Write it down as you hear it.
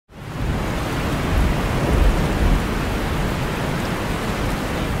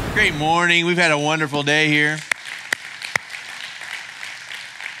Great morning. We've had a wonderful day here.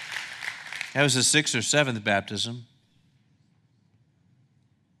 That was the 6th or 7th baptism.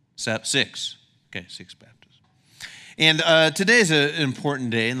 6. Okay, 6 baptism. And today is an important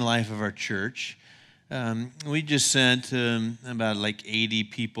day in the life of our church. We just sent about 80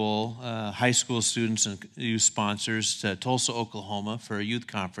 people, high school students and youth sponsors to Tulsa, Oklahoma for a youth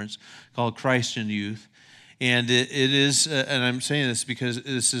conference called Christ in Youth. And it is, and I'm saying this because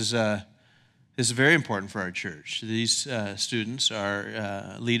this is very important for our church. These students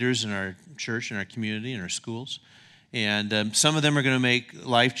are leaders in our church, in our community, in our schools. And some of them are going to make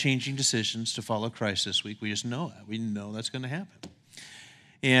life-changing decisions to follow Christ this week. We just know that. We know that's going to happen.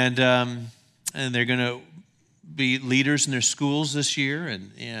 And they're going to be leaders in their schools this year.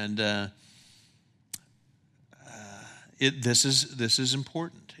 This is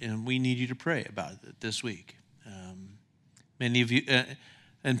important. And we need you to pray about it this week. Many of you,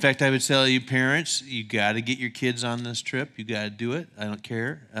 in fact, I would tell you, parents, you got to get your kids on this trip. You got to do it. I don't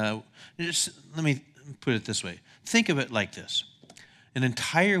care. Just let me put it this way. Think of it like this: an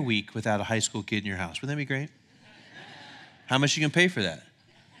entire week without a high school kid in your house. Wouldn't that be great? How much you can pay for that,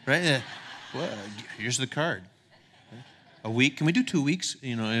 right? Well, here's the card. A week? Can we do 2 weeks?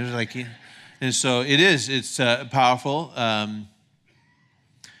 You know, it was like, and so it is. It's powerful.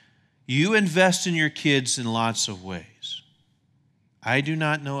 You invest in your kids in lots of ways. I do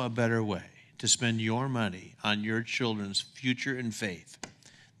not know a better way to spend your money on your children's future and faith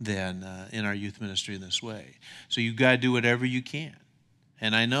than in our youth ministry in this way. So you got to do whatever you can.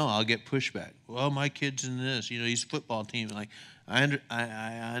 And I know I'll get pushback. Well, my kid's in this, he's football team. Like, I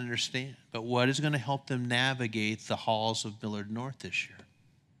understand. But what is going to help them navigate the halls of Millard North this year?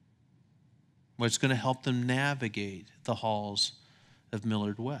 What's going to help them navigate the halls of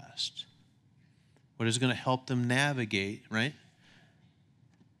Millard West? What is going to help them navigate, right,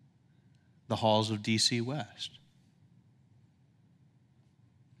 the halls of DC West?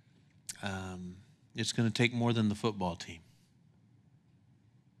 It's going to take more than the football team.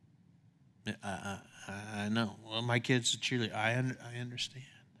 I know. Well, my kid's a cheerleader. I understand.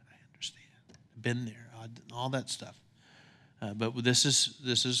 I've been there. All that stuff. But this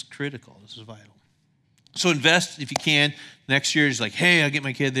is critical. This is vital. So invest if you can. Next year, it's like, hey, I'll get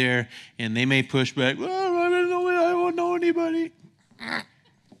my kid there, and they may push back. Well, I don't know anybody.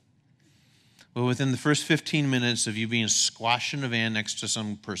 Well, within the first 15 minutes of you being squashed in a van next to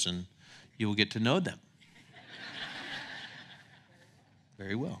some person, you will get to know them.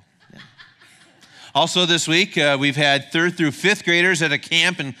 Very well. Yeah. Also this week, we've had 3rd through 5th graders at a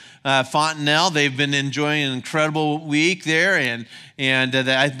camp in Fontenelle. They've been enjoying an incredible week there, and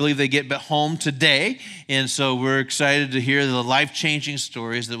I believe they get home today. And so we're excited to hear the life-changing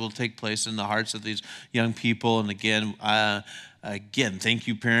stories that will take place in the hearts of these young people. And again, thank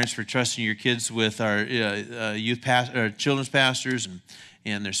you, parents, for trusting your kids with our children's pastors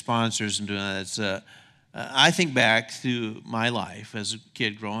and their sponsors and doing that. I think back to my life as a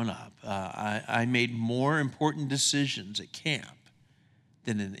kid growing up. I made more important decisions at camp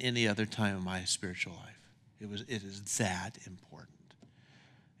than in any other time in my spiritual life. It is that important.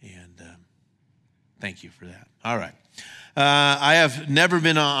 And thank you for that. All right. I have never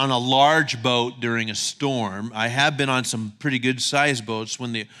been on a large boat during a storm. I have been on some pretty good-sized boats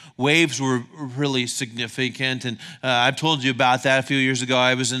when the waves were really significant. And I've told you about that a few years ago.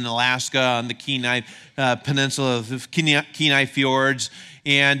 I was in Alaska on the Kenai Peninsula of the Kenai Fjords.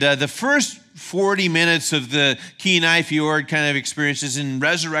 And the first 40 minutes of the Kenai Fjord kind of experiences in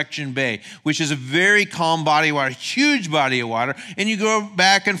Resurrection Bay, which is a very calm body of water, huge body of water. And you go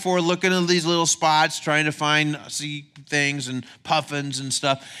back and forth looking at these little spots, trying to see things and puffins and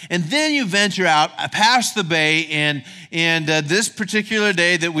stuff. And then you venture out past the bay, and this particular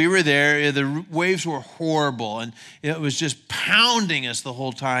day that we were there, the waves were horrible, and it was just pounding us the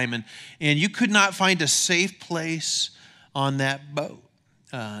whole time. And you could not find a safe place on that boat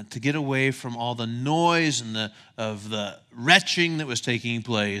to get away from all the noise and of the retching that was taking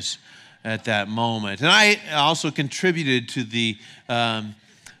place at that moment. And I also contributed to the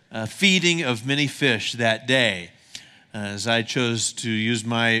feeding of many fish that day, as I chose to use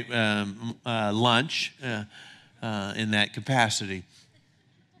my lunch in that capacity.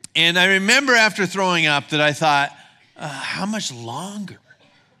 And I remember after throwing up that I thought, how much longer?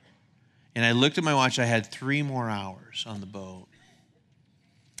 And I looked at my watch. I had 3 more hours on the boat.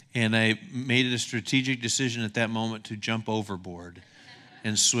 And I made it a strategic decision at that moment to jump overboard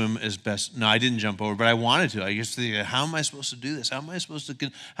and swim as best. No, I didn't jump over, but I wanted to. I used to think, how am I supposed to do this? How am I supposed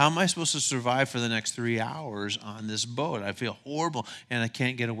to survive for the next 3 hours on this boat? I feel horrible, and I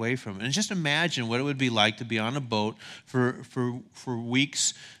can't get away from it. And just imagine what it would be like to be on a boat for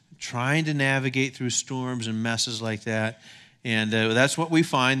weeks, trying to navigate through storms and messes like that. And that's what we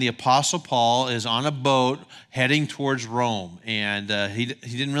find. The Apostle Paul is on a boat heading towards Rome. And he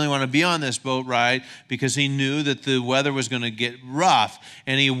didn't really want to be on this boat ride because he knew that the weather was going to get rough.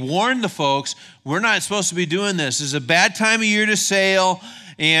 And he warned the folks, we're not supposed to be doing this. This is a bad time of year to sail,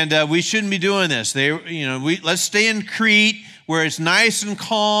 and we shouldn't be doing this. Let's stay in Crete where it's nice and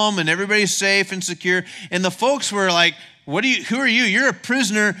calm and everybody's safe and secure. And the folks were like, who are you? You're a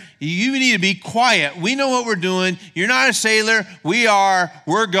prisoner. You need to be quiet. We know what we're doing. You're not a sailor.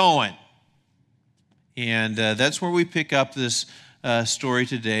 We're going. And that's where we pick up this story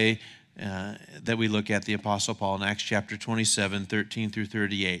today that we look at the Apostle Paul in Acts chapter 27, 13 through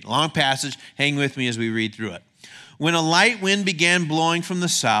 38. Long passage. Hang with me as we read through it. When a light wind began blowing from the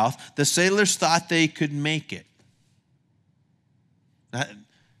south, the sailors thought they could make it.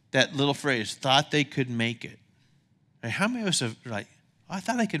 That little phrase, thought they could make it. How many of us have like, I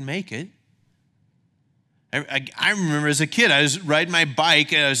thought I could make it? I remember as a kid, I was riding my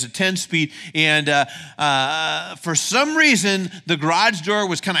bike, and it was a 10-speed, and for some reason, the garage door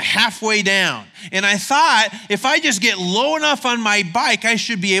was kind of halfway down. And I thought, if I just get low enough on my bike, I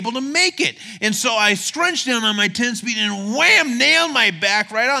should be able to make it. And so I scrunched down on my 10-speed and wham, nailed my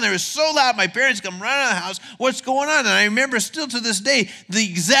back right on there. It was so loud, my parents come running out of the house, what's going on? And I remember still to this day, the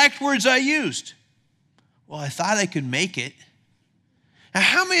exact words I used. Well, I thought I could make it. Now,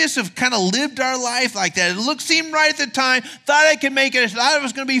 how many of us have kind of lived our life like that? It seemed right at the time, thought I could make it, I thought it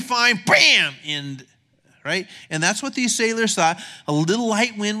was going to be fine, bam! Right? And that's what these sailors thought. A little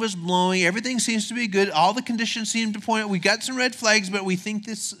light wind was blowing, everything seems to be good, all the conditions seem to point, we got some red flags, but we think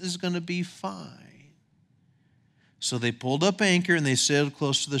this is going to be fine. So they pulled up anchor and they sailed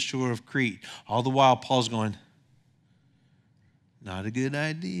close to the shore of Crete. All the while, Paul's going, not a good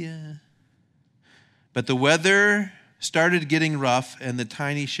idea. But the weather started getting rough, and the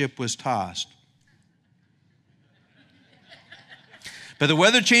tiny ship was tossed. But the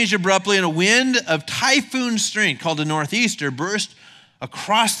weather changed abruptly, and a wind of typhoon strength, called a northeaster, burst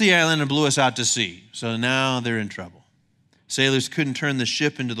across the island and blew us out to sea. So now they're in trouble. Sailors couldn't turn the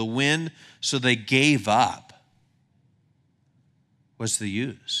ship into the wind, so they gave up. What's the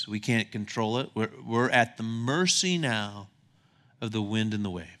use? We can't control it. We're at the mercy now of the wind and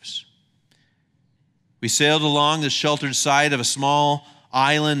the waves. We sailed along the sheltered side of a small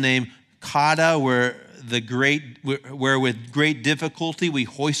island named Cauda, where with great difficulty we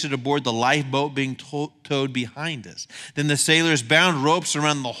hoisted aboard the lifeboat being towed behind us. Then the sailors bound ropes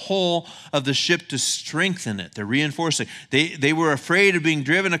around the hull of the ship to strengthen it, to reinforce it. They were afraid of being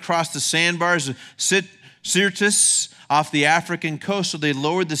driven across the sandbars of Syrtis off the African coast, so they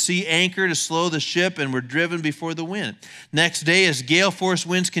lowered the sea anchor to slow the ship and were driven before the wind. Next day, as gale-force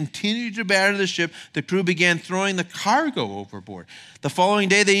winds continued to batter the ship, the crew began throwing the cargo overboard. The following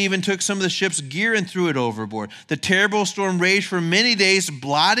day, they even took some of the ship's gear and threw it overboard. The terrible storm raged for many days,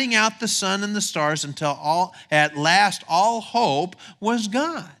 blotting out the sun and the stars until at last all hope was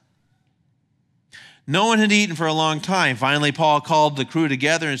gone. No one had eaten for a long time. Finally, Paul called the crew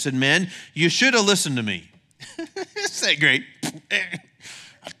together and said, "Men, you should have listened to me." Isn't that great?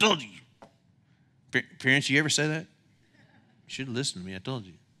 I told you. Parents, you ever say that? You should have listened to me. I told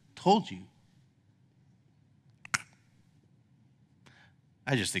you. Told you.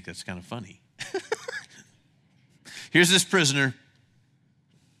 I just think that's kind of funny. Here's this prisoner.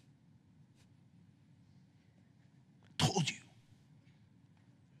 Told you.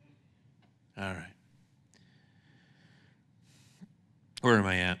 All right. Where am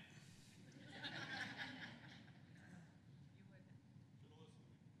I at?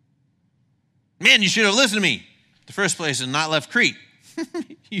 Man, you should have listened to me. The first place and not left Crete.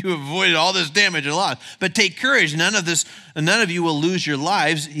 You avoided all this damage and loss. But take courage. None of you will lose your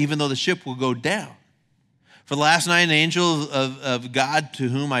lives, even though the ship will go down. For the last night, an angel of God to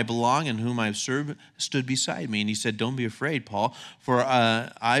whom I belong and whom I have served stood beside me. And he said, "Don't be afraid, Paul,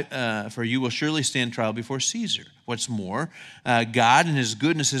 for you will surely stand trial before Caesar. What's more, God in his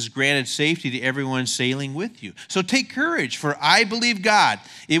goodness has granted safety to everyone sailing with you. So take courage, for I believe God.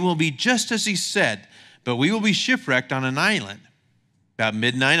 It will be just as he said, but we will be shipwrecked on an island." About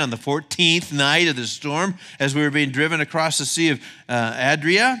midnight on the 14th night of the storm, as we were being driven across the Sea of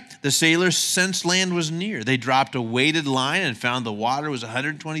Adria, the sailors sensed land was near. They dropped a weighted line and found the water was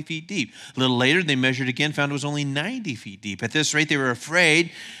 120 feet deep. A little later, they measured again, found it was only 90 feet deep. At this rate, they were afraid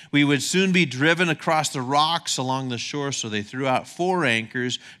we would soon be driven across the rocks along the shore, so they threw out 4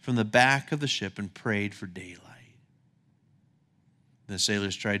 anchors from the back of the ship and prayed for daylight. The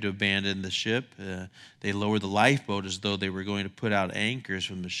sailors tried to abandon the ship. They lowered the lifeboat as though they were going to put out anchors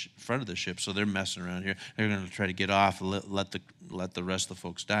from the front of the ship. So they're messing around here. They're going to try to get off and let the let the rest of the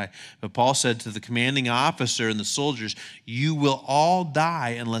folks die. But Paul said to the commanding officer and the soldiers, you will all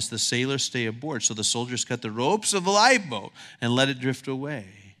die unless the sailors stay aboard. So the soldiers cut the ropes of the lifeboat and let it drift away.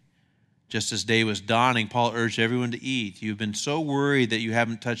 Just as day was dawning, Paul urged everyone to eat. You've been so worried that you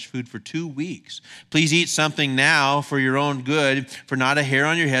haven't touched food for 2 weeks. Please eat something now for your own good, for not a hair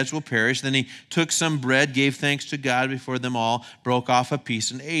on your heads will perish. Then he took some bread, gave thanks to God before them all, broke off a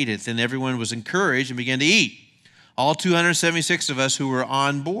piece and ate it. Then everyone was encouraged and began to eat. All 276 of us who were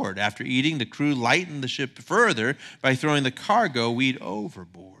on board. After eating, the crew lightened the ship further by throwing the cargo we'd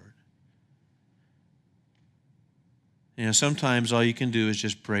overboard. You know, sometimes all you can do is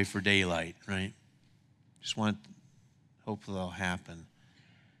just pray for daylight, right? Just hope that'll happen.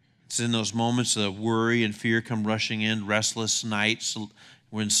 It's in those moments of worry and fear come rushing in, restless nights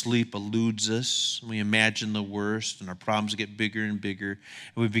when sleep eludes us. We imagine the worst and our problems get bigger and bigger.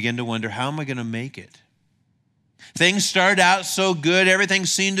 And we begin to wonder, how am I going to make it? Things started out so good. Everything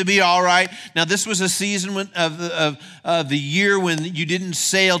seemed to be all right. Now, this was a season of the year when you didn't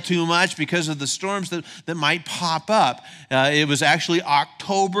sail too much because of the storms that might pop up. It was actually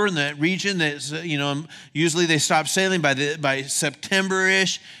October in that region. That, usually they stopped sailing by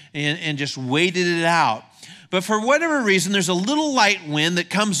September-ish and just waited it out. But for whatever reason, there's a little light wind that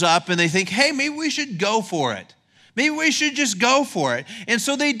comes up and they think, hey, maybe we should go for it. Maybe we should just go for it. And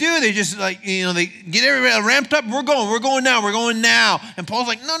so they do. They just they get everybody ramped up. We're going now. And Paul's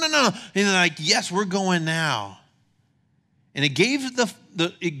like, no. And they're like, yes, we're going now. And it gave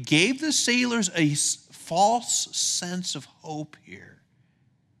the sailors a false sense of hope here.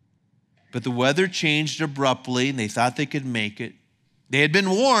 But the weather changed abruptly and they thought they could make it. They had been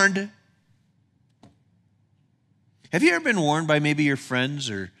warned. Have you ever been warned by maybe your friends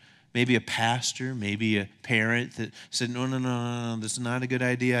or maybe a pastor, maybe a parent that said, no, this is not a good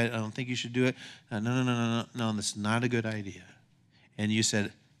idea. I don't think you should do it. No, this is not a good idea. And you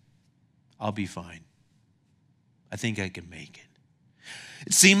said, I'll be fine. I think I can make it.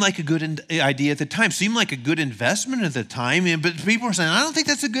 It seemed like a good idea at the time, seemed like a good investment at the time, but people were saying, I don't think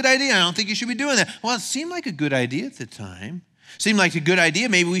that's a good idea. I don't think you should be doing that. Well, it seemed like a good idea at the time. Seemed like a good idea.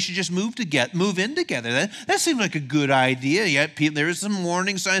 Maybe we should just move in together. That seemed like a good idea. Yet there was some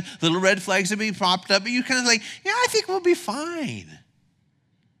warning signs, little red flags that be popped up, but you kind of like, yeah, I think we'll be fine.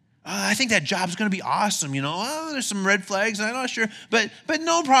 I think that job's going to be awesome. There's some red flags. I'm not sure, but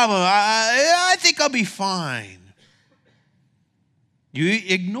no problem. I think I'll be fine. You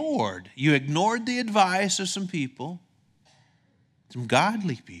ignored the advice of some people, some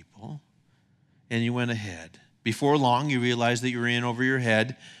godly people, and you went ahead. Before long, you realize that you're in over your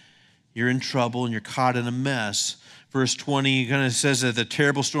head, you're in trouble, and you're caught in a mess. Verse 20 kind of says that the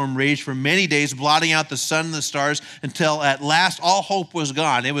terrible storm raged for many days, blotting out the sun and the stars until at last all hope was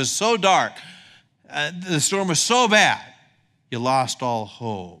gone. It was so dark. The storm was so bad, you lost all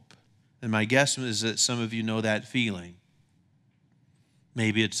hope. And my guess is that some of you know that feeling.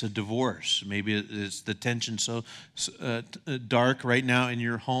 Maybe it's a divorce. Maybe it's the tension so dark right now in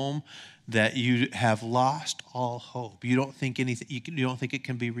your home that you have lost all hope. You don't think anything. You don't think it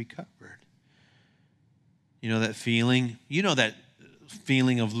can be recovered. You know that feeling. You know that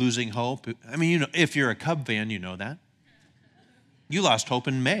feeling of losing hope. I mean, if you're a Cub fan, you know that. You lost hope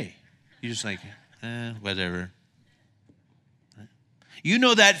in May. You're just like, whatever. You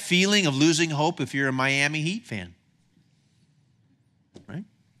know that feeling of losing hope if you're a Miami Heat fan, right?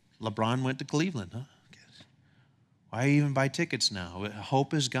 LeBron went to Cleveland, huh? Why even buy tickets now?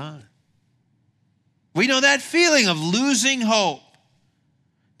 Hope is gone. We know that feeling of losing hope.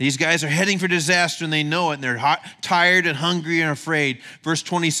 These guys are heading for disaster and they know it, and they're tired and hungry and afraid. Verse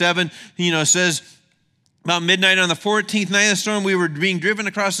 27, says, about midnight on the 14th night of the storm, we were being driven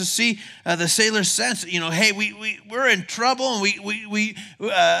across the sea. The sailors sensed, hey, we're in trouble, and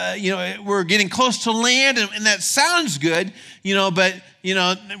we're getting close to land, and that sounds good, but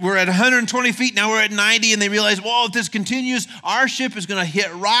we're at 120 feet, now we're at 90, and they realize, well, if this continues, our ship is going to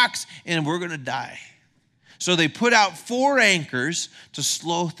hit rocks, and we're going to die. So they put out 4 anchors to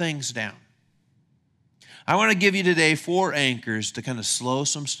slow things down. I want to give you today 4 anchors to kind of slow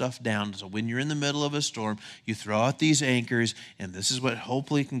some stuff down. So when you're in the middle of a storm, you throw out these anchors, and this is what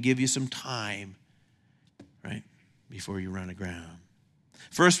hopefully can give you some time, right, before you run aground.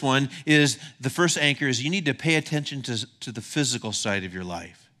 First anchor is you need to pay attention to the physical side of your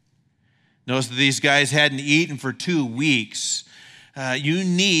life. Notice that these guys hadn't eaten for 2 weeks. You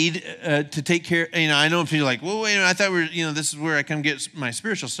need to take care. I know people are like, well, wait a minute, I thought this is where I come get my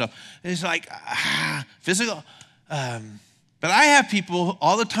spiritual stuff. And it's like, physical. But I have people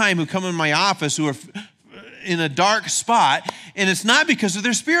all the time who come in my office who are in a dark spot, and it's not because of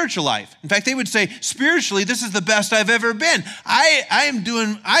their spiritual life. In fact, they would say, spiritually, this is the best I've ever been.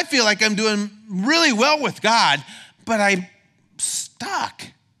 I feel like I'm doing really well with God, but I'm stuck.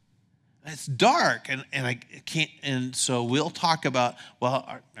 It's dark, and I can't. And so we'll talk about,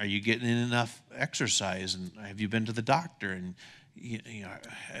 well, are you getting in enough exercise, and have you been to the doctor, and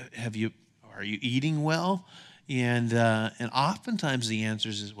are you eating well? And oftentimes the answer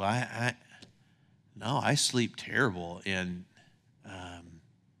is, well, I sleep terrible, and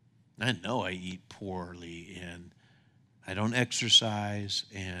I know I eat poorly, and I don't exercise,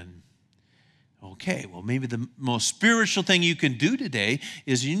 and okay, well, maybe the most spiritual thing you can do today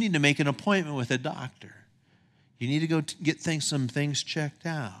is you need to make an appointment with a doctor. You need to go get some things checked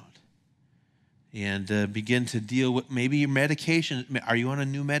out and begin to deal with maybe your medication. Are you on a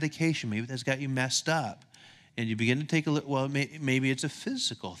new medication? Maybe that's got you messed up. And you begin to take a look, well, maybe it's a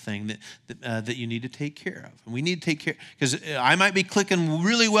physical thing that you need to take care of. And we need to take care, because I might be clicking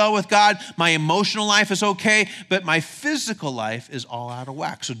really well with God. My emotional life is okay, but my physical life is all out of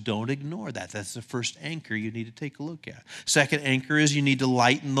whack. So don't ignore that. That's the first anchor you need to take a look at. Second anchor is you need to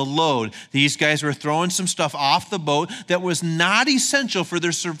lighten the load. These guys were throwing some stuff off the boat that was not essential for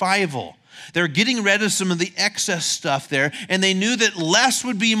their survival. They're getting rid of some of the excess stuff there, and they knew that less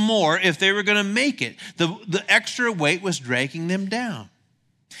would be more if they were going to make it. The extra weight was dragging them down.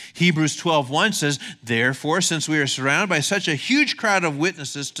 Hebrews 12:1 says, therefore, since we are surrounded by such a huge crowd of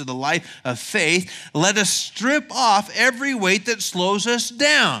witnesses to the life of faith, let us strip off every weight that slows us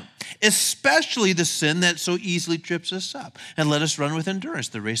down, especially the sin that so easily trips us up, and let us run with endurance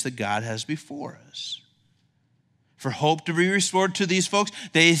the race that God has before us. For hope to be restored to these folks,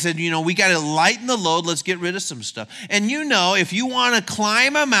 they said, we got to lighten the load. Let's get rid of some stuff. And if you want to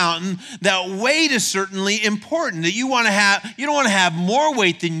climb a mountain, that weight is certainly important. That you don't want to have more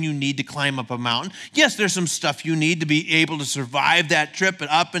weight than you need to climb up a mountain. Yes, there's some stuff you need to be able to survive that trip and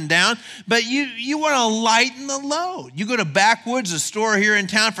up and down, but you want to lighten the load. You go to Backwoods, a store here in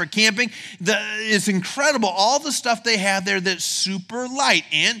town for camping. It's incredible. All the stuff they have there that's super light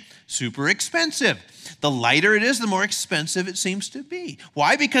and super expensive. The lighter it is, the more expensive it seems to be.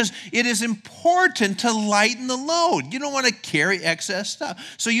 Why? Because it is important to lighten the load. You don't want to carry excess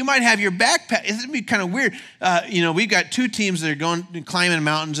stuff. So you might have your backpack. It'd be kind of weird. We've got two teams that are going climbing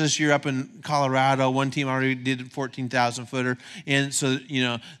mountains this year up in Colorado. One team already did a 14,000 footer. And so,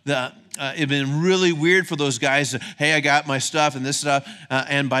 it'd been really weird for those guys to, hey, I got my stuff and this stuff.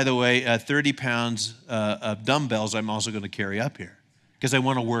 And by the way, 30 pounds of dumbbells I'm also going to carry up here because I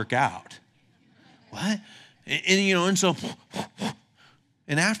want to work out. What? And so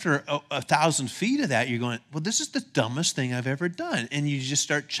after 1,000 feet of that, you're going, well, this is the dumbest thing I've ever done. And you just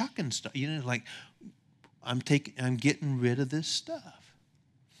start chucking stuff. I'm getting rid of this stuff.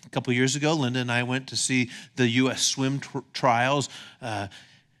 A couple years ago, Linda and I went to see the U.S. swim trials.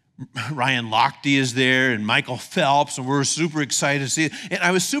 Ryan Lochte is there and Michael Phelps, and we're super excited to see it. And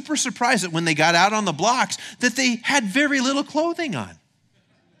I was super surprised that when they got out on the blocks that they had very little clothing on.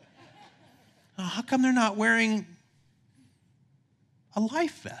 How come they're not wearing a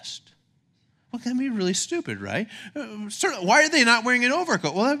life vest? Well, that'd be really stupid, right? Why are they not wearing an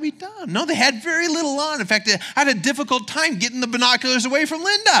overcoat? Well, that'd be dumb. No, they had very little on. In fact, I had a difficult time getting the binoculars away from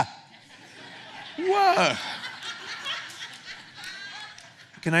Linda. Whoa.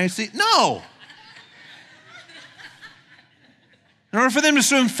 Can I see? No. In order for them to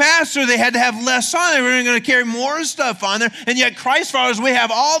swim faster, they had to have less on. They were going to carry more stuff on there. And yet Christ followers, we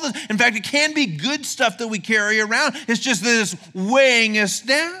have all this. In fact, it can be good stuff that we carry around. It's just that it's weighing us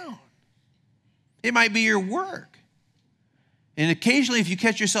down. It might be your work. And occasionally, if you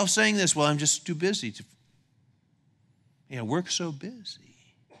catch yourself saying this, well, I'm just too busy. Work's so busy.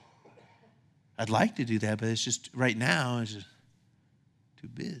 I'd like to do that, but it's just, right now, it's just too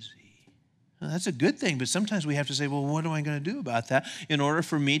busy. Well, that's a good thing, but sometimes we have to say, well, what am I going to do about that in order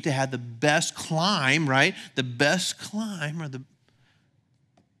for me to have the best climb, right? The best climb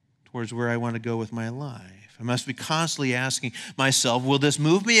towards where I want to go with my life. I must be constantly asking myself, will this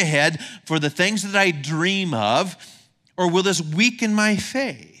move me ahead for the things that I dream of, or will this weaken my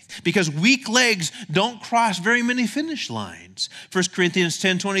faith? Because weak legs don't cross very many finish lines. 1 Corinthians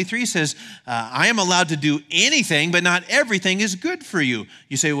 10:23 says, I am allowed to do anything, but not everything is good for you.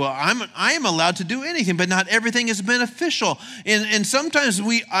 You say, well, I am allowed to do anything, but not everything is beneficial. And sometimes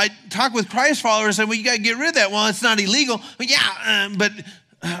I talk with Christ followers and you got to get rid of that. Well, it's not illegal.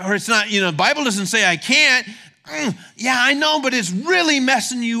 Or it's not, the Bible doesn't say I can't. Yeah, I know, but it's really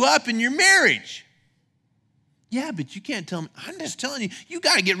messing you up in your marriage. Yeah, but you can't tell me. I'm just telling you, you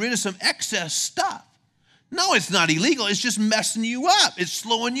got to get rid of some excess stuff No, it's not illegal. It's just messing you up. It's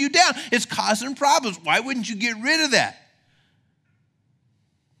slowing you down. It's causing problems. Why wouldn't you get rid of that?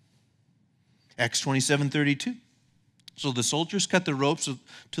 Acts 27:32. So the soldiers cut the ropes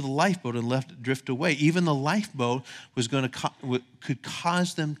to the lifeboat and left it drift away. Even the lifeboat could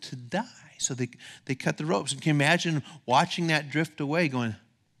cause them to die. So they cut the ropes. And can you imagine watching that drift away going,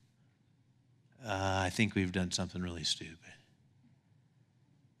 I think we've done something really stupid.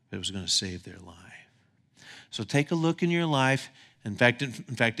 But it was going to save their life. So take a look in your life. In fact,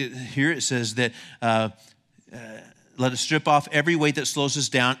 here it says that let us strip off every weight that slows us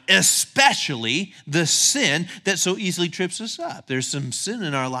down, especially the sin that so easily trips us up. There's some sin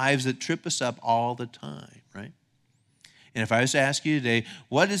in our lives that trip us up all the time, right? And if I was to ask you today,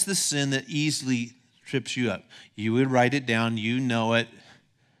 what is the sin that easily trips you up? You would write it down. You know it.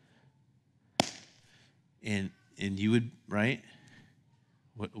 And you would, right?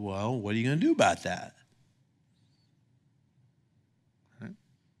 Well, what are you going to do about that? Right?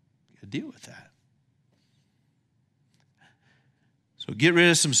 You got to deal with that. So get rid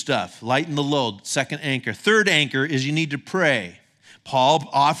of some stuff. Lighten the load. Second anchor. Third anchor is you need to pray. Paul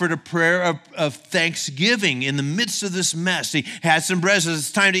offered a prayer of thanksgiving in the midst of this mess. He had some bread, says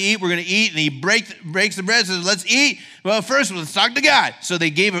it's time to eat. We're going to eat. And he breaks the bread, says let's eat. Well, first let's talk to God. So he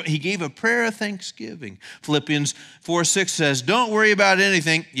gave a prayer of thanksgiving. Philippians 4:6 says, don't worry about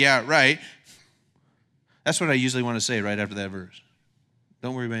anything. Yeah, right. That's what I usually want to say right after that verse.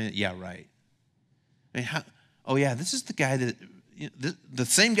 Don't worry about anything. Yeah, right. I mean, this is the guy that, the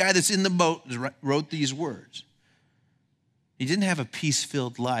same guy that's in the boat wrote these words. He didn't have a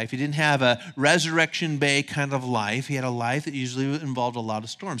peace-filled life. He didn't have a Resurrection Bay kind of life. He had a life that usually involved a lot of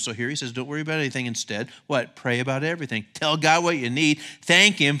storms. So here he says, don't worry about anything. Instead, what? Pray about everything. Tell God what you need.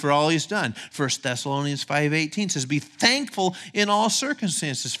 Thank him for all he's done. 1 Thessalonians 5:18 says, be thankful in all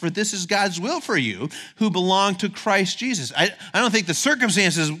circumstances, for this is God's will for you who belong to Christ Jesus. I don't think the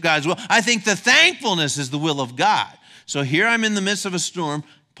circumstances is God's will. I think the thankfulness is the will of God. So here I'm in the midst of a storm.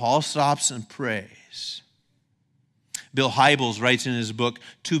 Paul stops and prays. Bill Hybels writes in his book,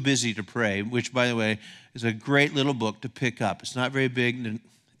 Too Busy to Pray, which, by the way, is a great little book to pick up. It's not very big.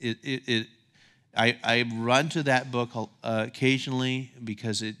 I run to that book occasionally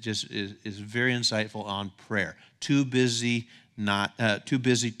because it just is very insightful on prayer. Too busy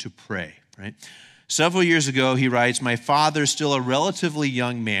to pray, right? Several years ago, he writes, my father, still a relatively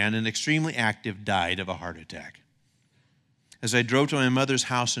young man and extremely active, died of a heart attack. As I drove to my mother's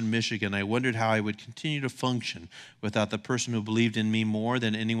house in Michigan, I wondered how I would continue to function without the person who believed in me more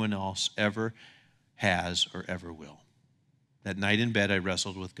than anyone else ever has or ever will. That night in bed, I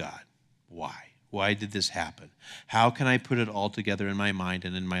wrestled with God. Why? Why did this happen? How can I put it all together in my mind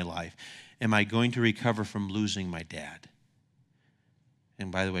and in my life? Am I going to recover from losing my dad?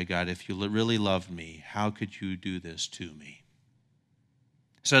 And by the way, God, if you really loved me, how could you do this to me?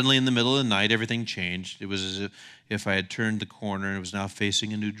 Suddenly, in the middle of the night, everything changed. It was as if I had turned the corner and was now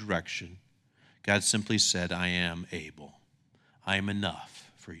facing a new direction. God simply said, I am able. I am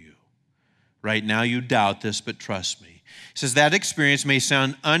enough for you. Right now, you doubt this, but trust me. He says, that experience may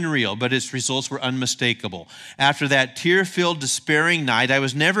sound unreal, but its results were unmistakable. After that tear-filled, despairing night, I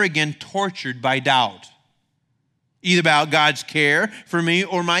was never again tortured by doubt, either about God's care for me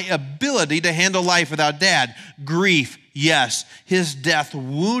or my ability to handle life without Dad. Grief, yes, his death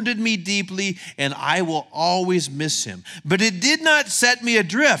wounded me deeply, and I will always miss him. But it did not set me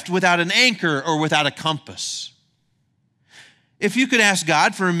adrift without an anchor or without a compass. If you could ask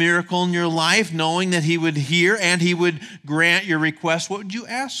God for a miracle in your life, knowing that he would hear and he would grant your request, what would you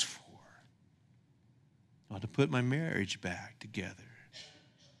ask for? Well, to put my marriage back together.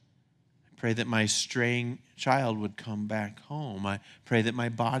 Pray that my straying child would come back home. I pray that my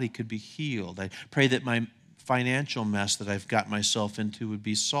body could be healed. I pray that my financial mess that I've got myself into would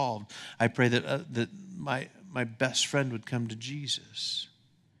be solved. I pray that my best friend would come to Jesus.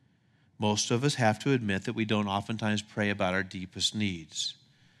 Most of us have to admit that we don't oftentimes pray about our deepest needs.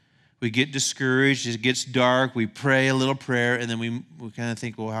 We get discouraged, it gets dark, we pray a little prayer, and then we kind of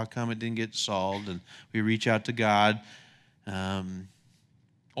think, well, how come it didn't get solved? And we reach out to God,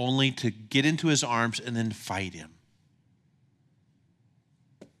 only to get into his arms and then fight him.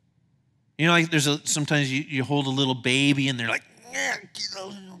 You know, like sometimes you hold a little baby and they're like,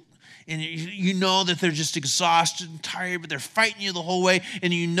 and you know that they're just exhausted and tired, but they're fighting you the whole way.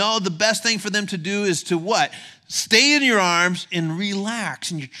 And you know the best thing for them to do is to what? stay in your arms and relax.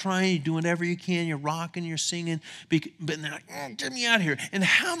 And you're trying, you're doing whatever you can. You're rocking, you're singing. But they're like, get me out of here. And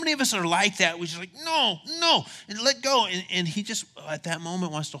how many of us are like that? We're just like, no, and let go. And he just, at that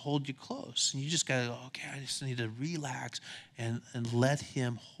moment, wants to hold you close. And you just got to go, okay, I just need to relax and let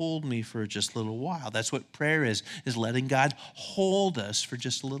him hold me for just a little while. That's what prayer is letting God hold us for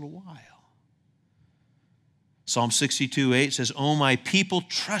just a little while. Psalm 62:8 says, "Oh, my people,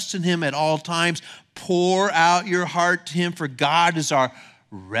 trust in him at all times. Pour out your heart to him, for God is our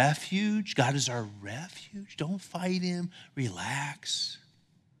refuge." God is our refuge. Don't fight him. Relax.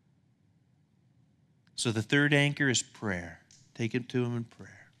 So the third anchor is prayer. Take it to him in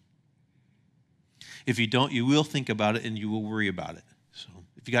prayer. If you don't, you will think about it and you will worry about it. So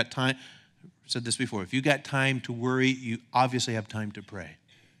if you got time, I've said this before, if you got time to worry, you obviously have time to pray.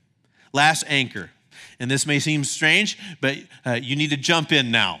 Last anchor. And this may seem strange, but you need to jump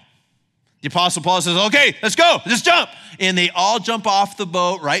in now. The Apostle Paul says, okay, let's go, just jump. And they all jump off the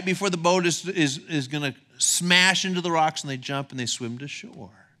boat right before the boat is going to smash into the rocks, and they jump and they swim to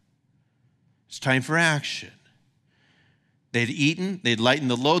shore. It's time for action. They'd eaten, they'd lightened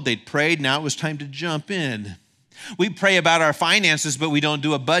the load, they'd prayed, now it was time to jump in. We pray about our finances, but we don't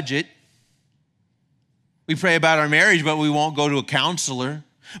do a budget. We pray about our marriage, but we won't go to a counselor.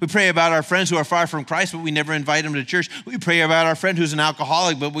 We pray about our friends who are far from Christ, but we never invite them to church. We pray about our friend who's an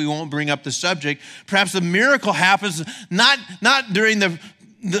alcoholic, but we won't bring up the subject. Perhaps the miracle happens not during not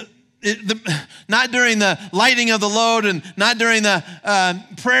during the lighting of the load, and not during the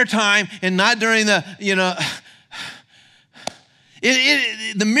prayer time, and not during the,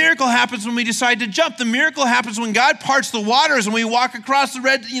 the miracle happens when we decide to jump. The miracle happens when God parts the waters and we walk across the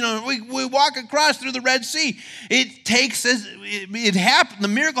we walk across through the Red Sea. The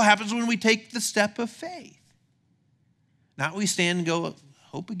miracle happens when we take the step of faith. Not we stand and go,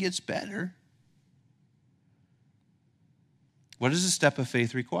 hope it gets better. What does a step of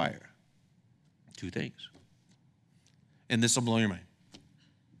faith require? Two things. And this will blow your mind.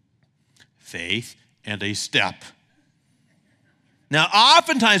 Faith and a step. Now,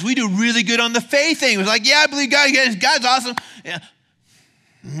 oftentimes we do really good on the faith thing. It's like, yeah, I believe God. God's awesome. Yeah.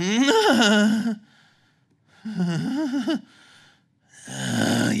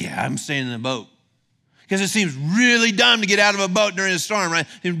 Yeah, I'm staying in the boat. Because it seems really dumb to get out of a boat during a storm, right?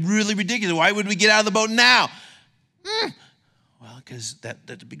 It's really ridiculous. Why would we get out of the boat now? Well, because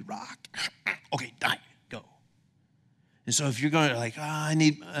that's a big rock. Okay, die, go. And so if you're going like,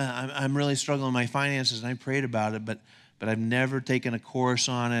 I'm really struggling with my finances, and I prayed about it, but I've never taken a course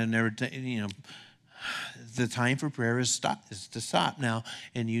on it. The time for prayer is to stop now,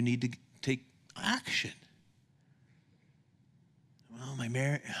 and you need to take action. Well, my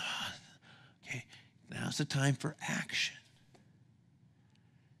marriage. Okay, now's the time for action.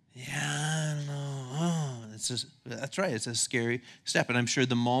 Yeah, I don't know. That's right. It's a scary step. And I'm sure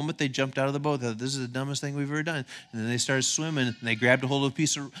the moment they jumped out of the boat, they thought, this is the dumbest thing we've ever done. And then they started swimming, and they grabbed a hold of a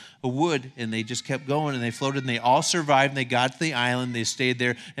piece of wood, and they just kept going, and they floated, and they all survived, and they got to the island. They stayed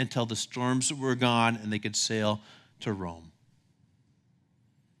there until the storms were gone, and they could sail to Rome.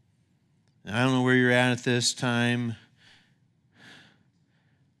 And I don't know where you're at this time,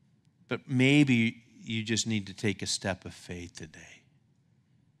 but maybe you just need to take a step of faith today.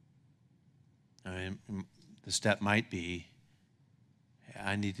 The step might be,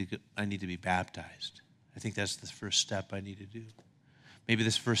 I need to be baptized. I think that's the first step I need to do. Maybe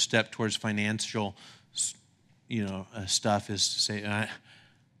this first step towards financial, stuff is to say,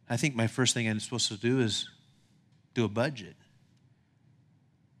 I think my first thing I'm supposed to do is do a budget.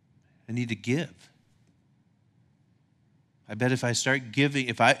 I need to give. I bet if I start giving,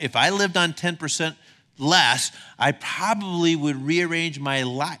 if I lived on 10% less, I probably would rearrange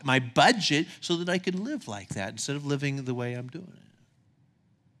my budget so that I could live like that instead of living the way I'm doing it.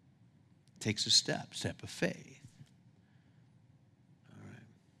 It takes a step of faith. All right.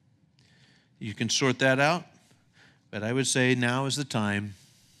 You can sort that out, but I would say now is the time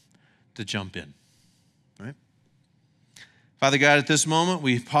to jump in. All right? Father God, at this moment,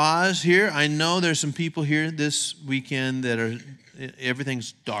 we pause here. I know there's some people here this weekend that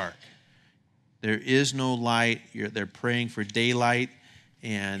everything's dark. There is no light. They're praying for daylight,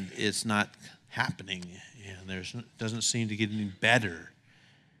 and it's not happening. And it doesn't seem to get any better.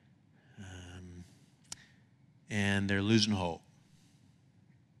 And they're losing hope.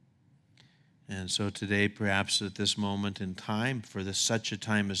 And so today, perhaps at this moment in time, for such a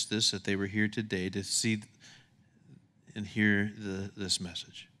time as this, that they were here today to see and hear this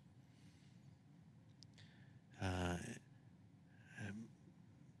message.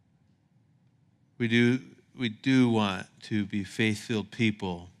 We do want to be faith-filled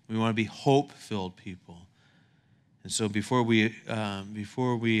people. We want to be hope-filled people. And so before we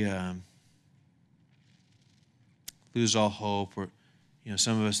lose all hope, or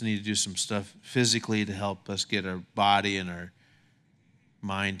some of us need to do some stuff physically to help us get our body and our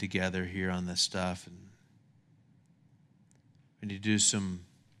mind together here on this stuff, and we need to do some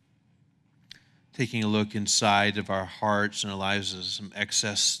taking a look inside of our hearts and our lives. There's some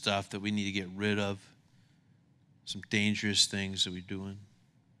excess stuff that we need to get rid of, some dangerous things that we're doing.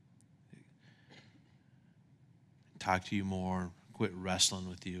 Talk to you more, quit wrestling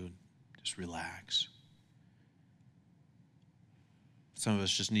with you, and just relax. Some of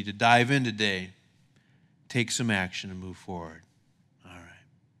us just need to dive in today, take some action, and move forward. All right.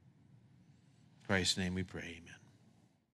 In Christ's name we pray, amen.